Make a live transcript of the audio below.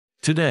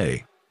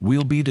Today,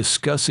 we'll be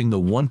discussing the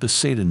one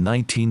Peseta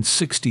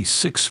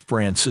 1966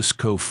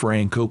 Francisco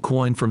Franco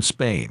coin from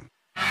Spain.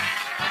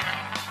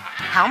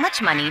 How much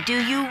money do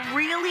you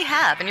really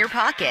have in your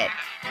pocket?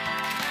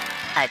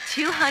 A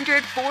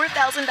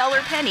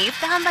 $204,000 penny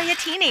found by a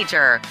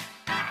teenager.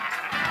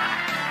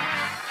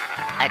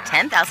 A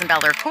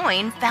 $10,000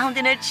 coin found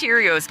in a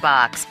Cheerios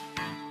box.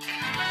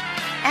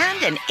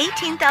 And an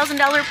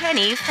 $18,000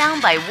 penny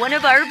found by one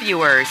of our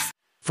viewers.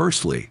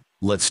 Firstly,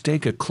 let's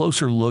take a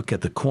closer look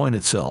at the coin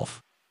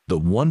itself. The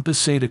one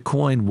Peseta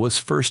coin was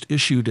first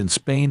issued in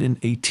Spain in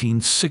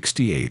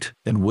 1868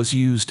 and was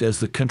used as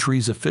the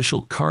country's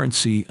official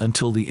currency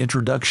until the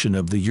introduction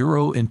of the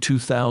euro in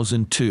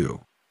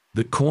 2002.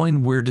 The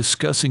coin we're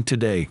discussing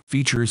today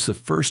features the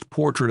first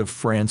portrait of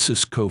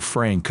Francisco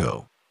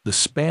Franco, the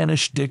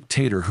Spanish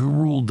dictator who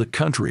ruled the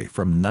country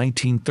from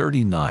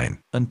 1939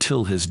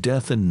 until his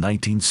death in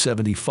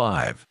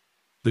 1975.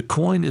 The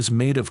coin is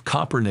made of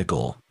copper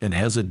nickel and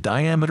has a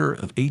diameter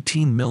of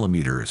 18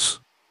 millimeters.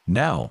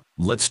 Now,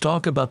 let's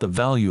talk about the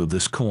value of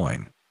this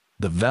coin.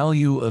 The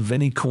value of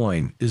any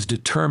coin is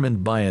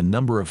determined by a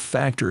number of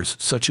factors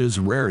such as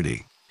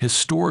rarity,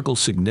 historical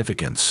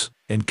significance,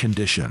 and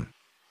condition.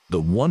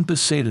 The one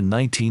Peseta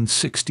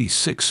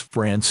 1966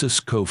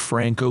 Francisco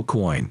Franco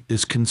coin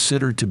is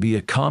considered to be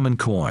a common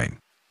coin,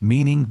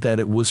 meaning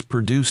that it was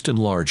produced in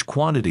large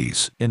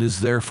quantities and is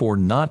therefore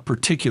not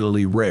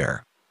particularly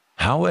rare.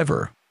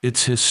 However,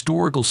 its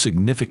historical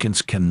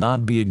significance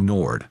cannot be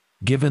ignored,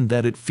 given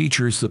that it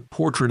features the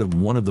portrait of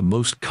one of the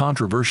most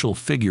controversial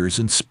figures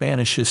in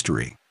Spanish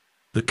history.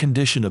 The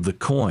condition of the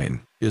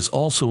coin is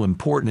also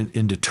important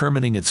in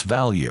determining its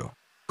value.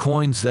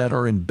 Coins that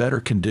are in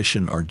better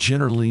condition are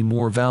generally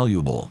more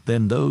valuable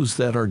than those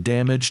that are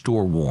damaged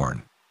or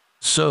worn.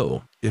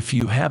 So, if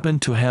you happen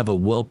to have a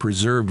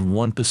well-preserved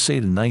one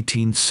Peseta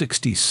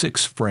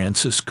 1966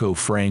 Francisco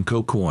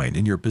Franco coin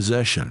in your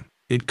possession,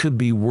 it could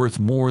be worth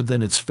more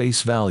than its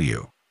face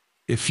value.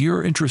 If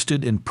you're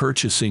interested in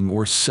purchasing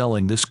or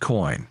selling this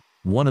coin,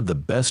 one of the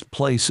best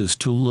places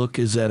to look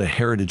is at a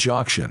heritage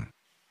auction.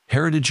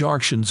 Heritage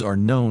auctions are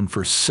known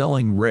for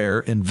selling rare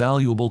and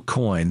valuable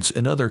coins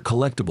and other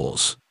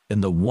collectibles,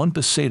 and the one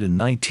Peseta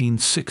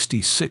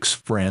 1966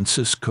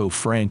 Francisco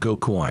Franco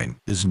coin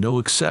is no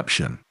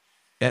exception.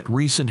 At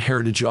recent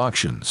heritage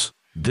auctions,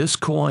 this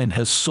coin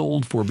has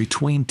sold for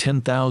between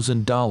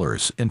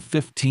 $10,000 and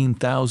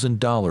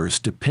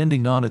 $15,000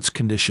 depending on its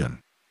condition.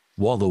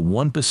 While the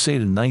one Peseta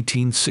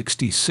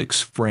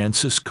 1966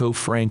 Francisco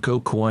Franco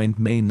coin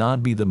may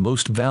not be the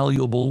most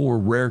valuable or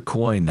rare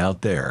coin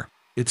out there,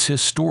 its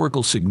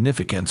historical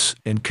significance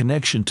and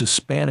connection to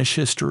Spanish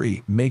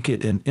history make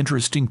it an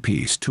interesting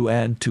piece to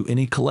add to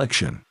any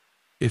collection.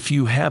 If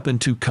you happen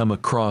to come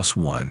across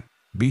one,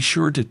 be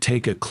sure to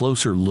take a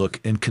closer look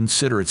and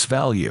consider its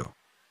value.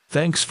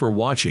 Thanks for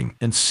watching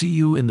and see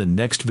you in the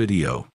next video.